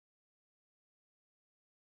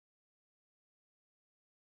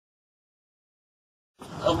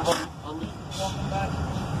Elite, welcome back.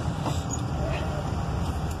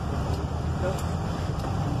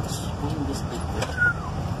 Swing this thing.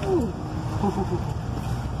 Ooh.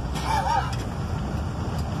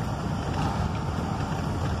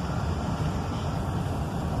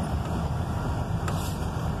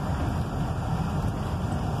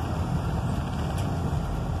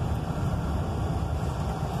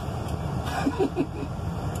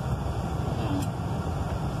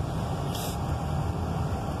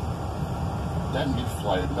 That new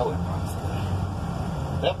flight, no, it runs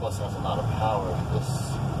there. That bus has a lot of power.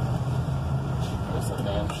 It's a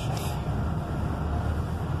damn shame.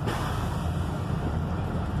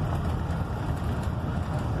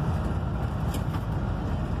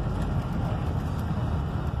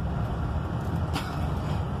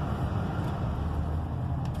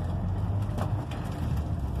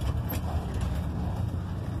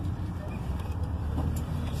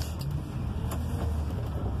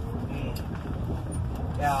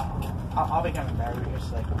 Yeah, I'll be coming back. We're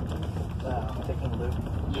just like taking a loop.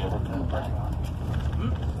 Yeah, we're coming back.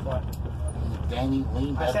 What? Danny,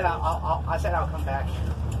 lean back. I said I'll come back.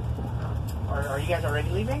 Are you guys already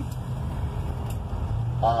leaving?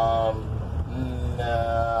 No,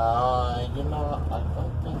 you know, I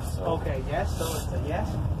don't think so. Okay, yes. So it's a yes.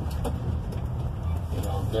 You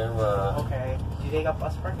know, they're Okay. Do they got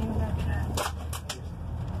bus parking in there?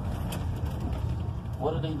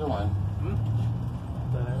 What are they doing?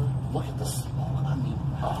 Look at the smoke. I mean,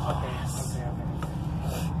 Okay.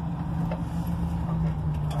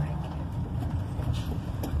 Alright.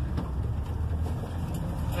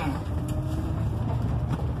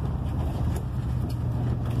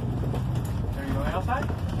 Are you going outside?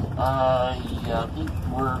 Yeah, I think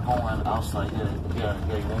we're going outside. Yeah.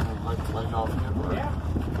 You want me to let you off here? Or? Yeah.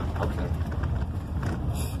 Okay.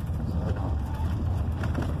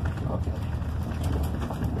 Okay.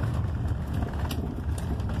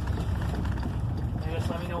 Just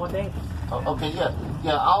let me know what day. Okay,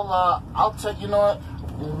 yeah. I'll text. You know what?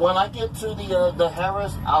 When I get to the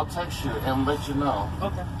Harris, I'll text you and let you know.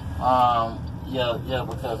 Okay. Yeah,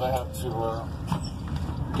 because I have to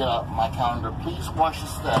get out my calendar. Please watch your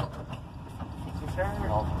step. You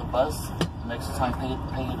know, the bus. Next time, pay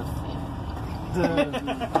the fee.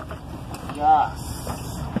 Yes.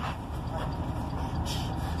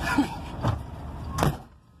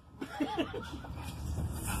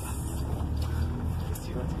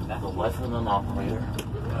 The wife of an operator.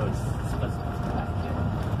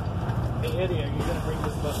 Hey Eddie, are you gonna bring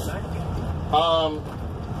this bus back?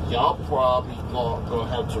 Y'all probably gonna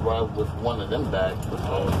have to ride with one of them back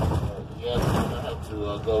because yeah, we're gonna have to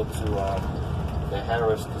go to the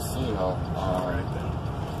Harris Casino.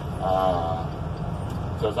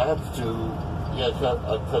 Because I have to,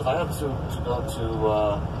 because I have to go to.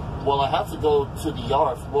 Well, I have to go to the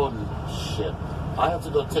yard. Well, shit. I have to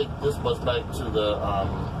go take this bus back to the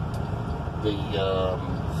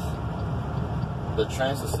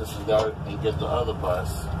transit system yard and get the other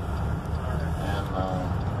bus and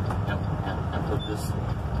put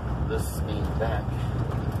this thing back.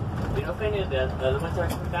 You know if any of the other ones are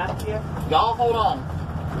coming back here? Y'all hold on.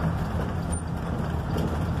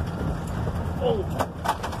 Oh.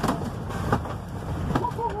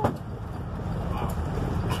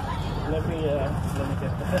 Let me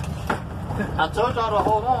get that. I told y'all to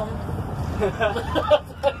hold on.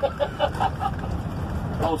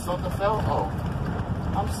 Oh, something fell? Oh.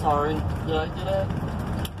 I'm sorry. Did I do that?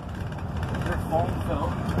 Your phone fell.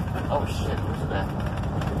 Oh shit, what's that?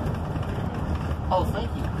 Oh, thank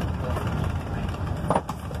you.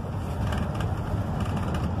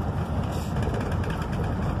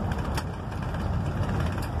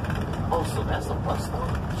 Oh, so that's a bus stop.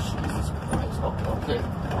 Jesus Christ. Okay.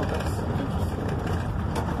 Oh, that's interesting.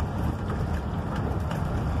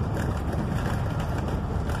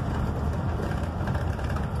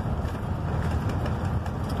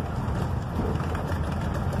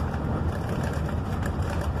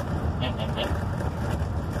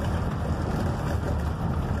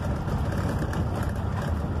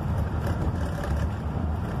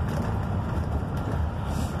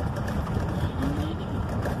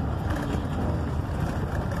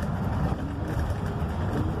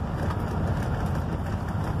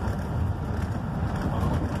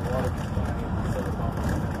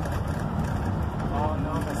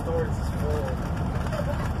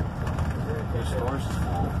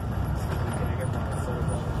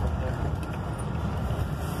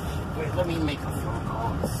 Let me make a phone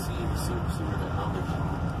call and see where the hell they're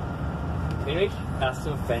going. Can we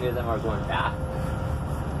assume if any of them are going back?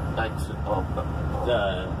 Back to,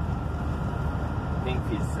 The pink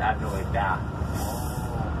piece have no way back.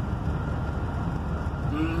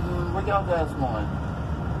 Where y'all guys going?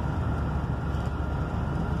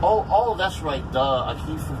 Oh, that's right. Duh. I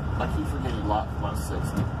keep forgetting lot 6.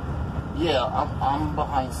 Yeah, I'm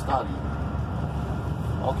behind Scotty.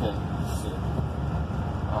 Okay. Shit.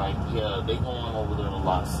 All right. Yeah, they going over there to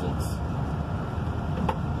lot 6.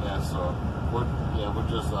 Yeah. So we're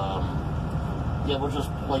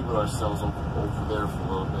just playing with ourselves over there for a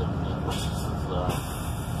little bit, and then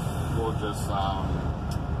we'll just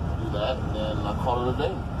do that, and then I'll call it a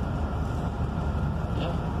day.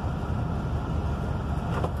 Yeah.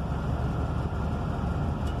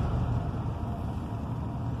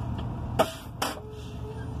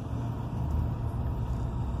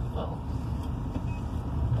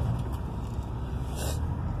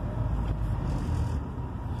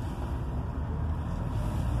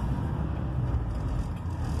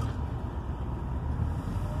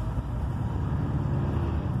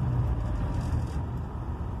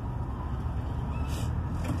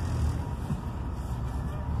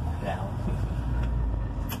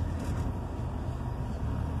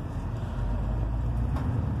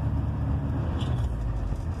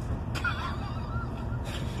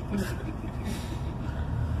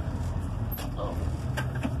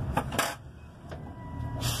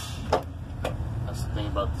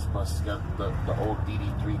 About this bus, it's got the old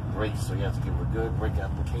DD3 brakes, so you have to give a good brake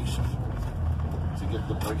application to get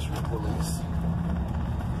the brakes released.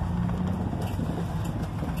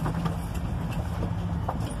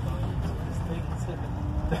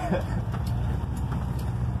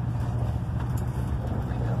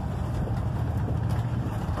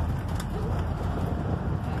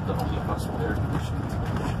 The only bus with air conditioning.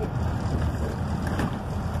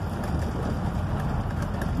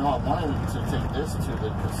 No, I wanted to take this to the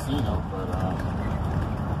casino, but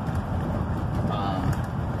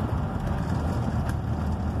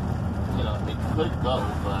you know, it could go,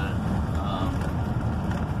 but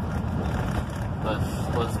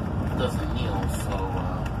bus doesn't kneel, so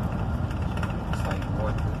it's like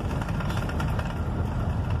worth it.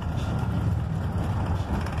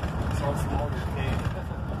 So small, you're okay.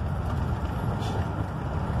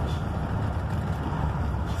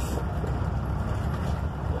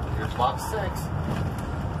 Box 6.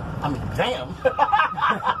 I mean, damn.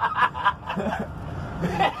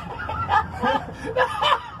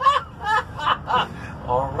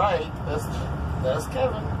 All right, that's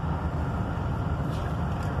Kevin.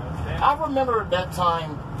 I remember that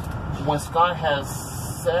time when Scott has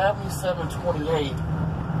 7728.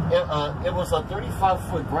 It was a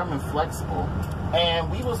 35-foot Grumman flexible, and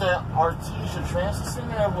we was at Artesia Transit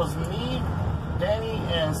Center. It was me, Danny,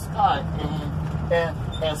 and Scott,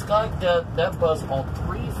 and Scott got that bus on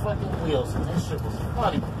 3 fucking wheels, and this shit was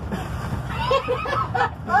funny.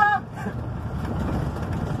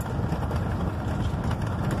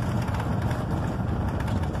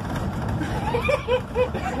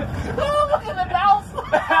 Oh, look at the mouse!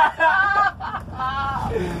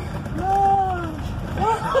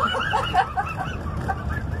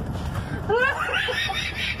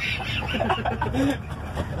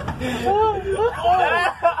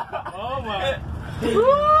 Oh my!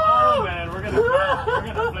 Oh man, we're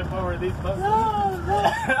gonna flip over these buses.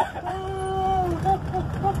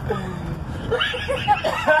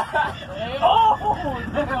 Oh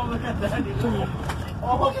damn! Look at that! Oh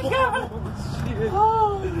look at Kevin! Shit!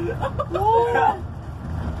 Oh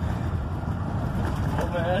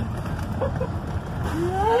man!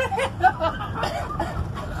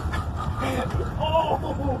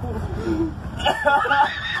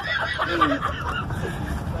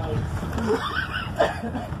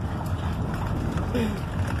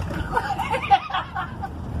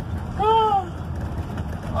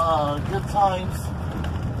 Good times.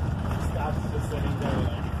 Scott's just sitting there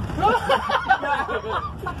like.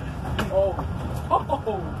 Oh.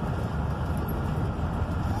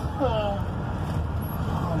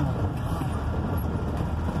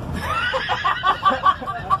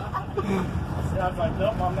 Scott's like,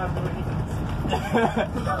 nope, I'm not doing it.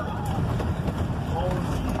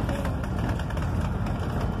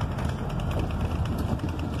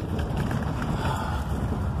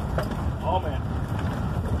 Oh man.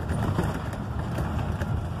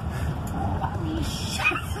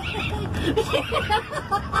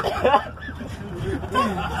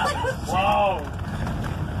 Wow.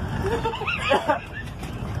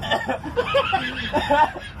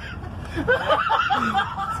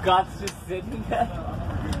 Scott's just sitting there.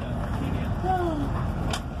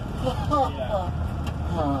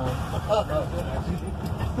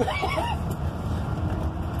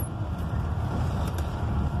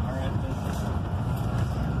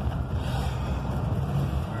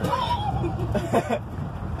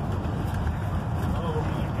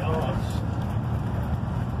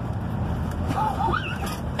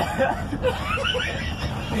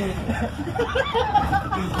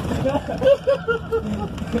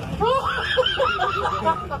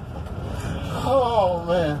 Oh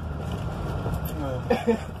man.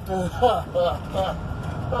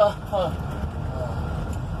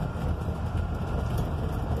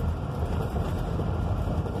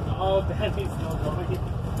 Oh, Danny's still going.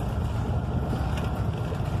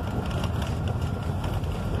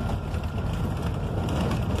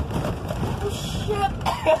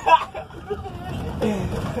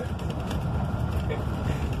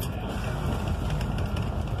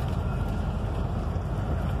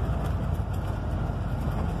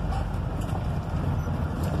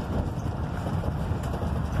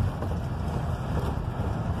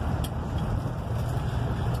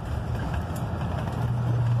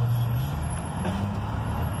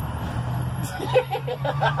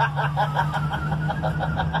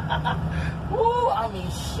 Ooh, I mean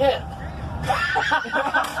shit.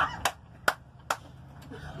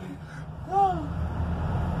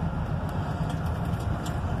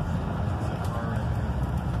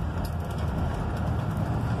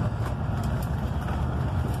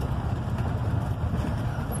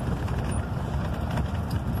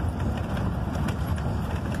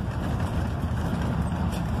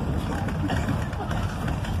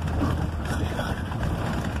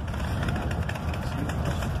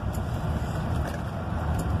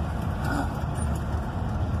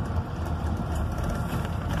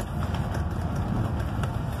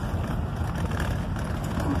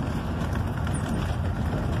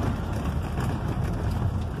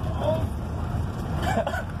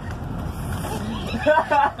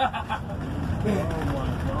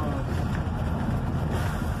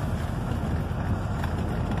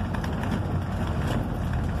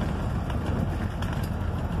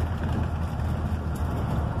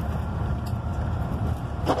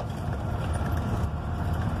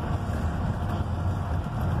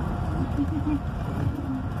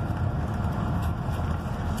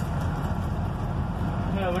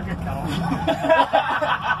 Yeah, look at Cal.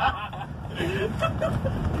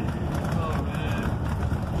 Oh man.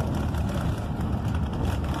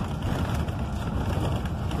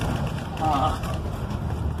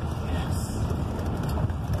 Yes.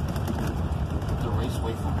 The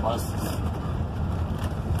raceway for buses.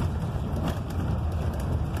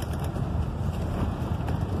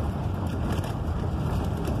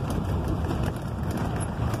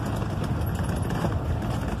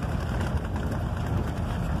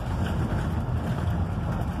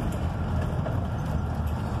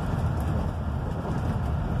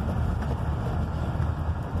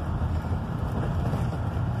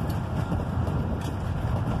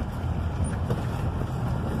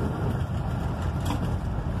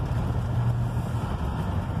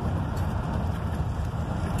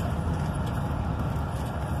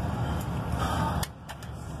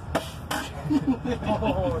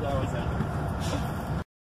 Oh, that was it.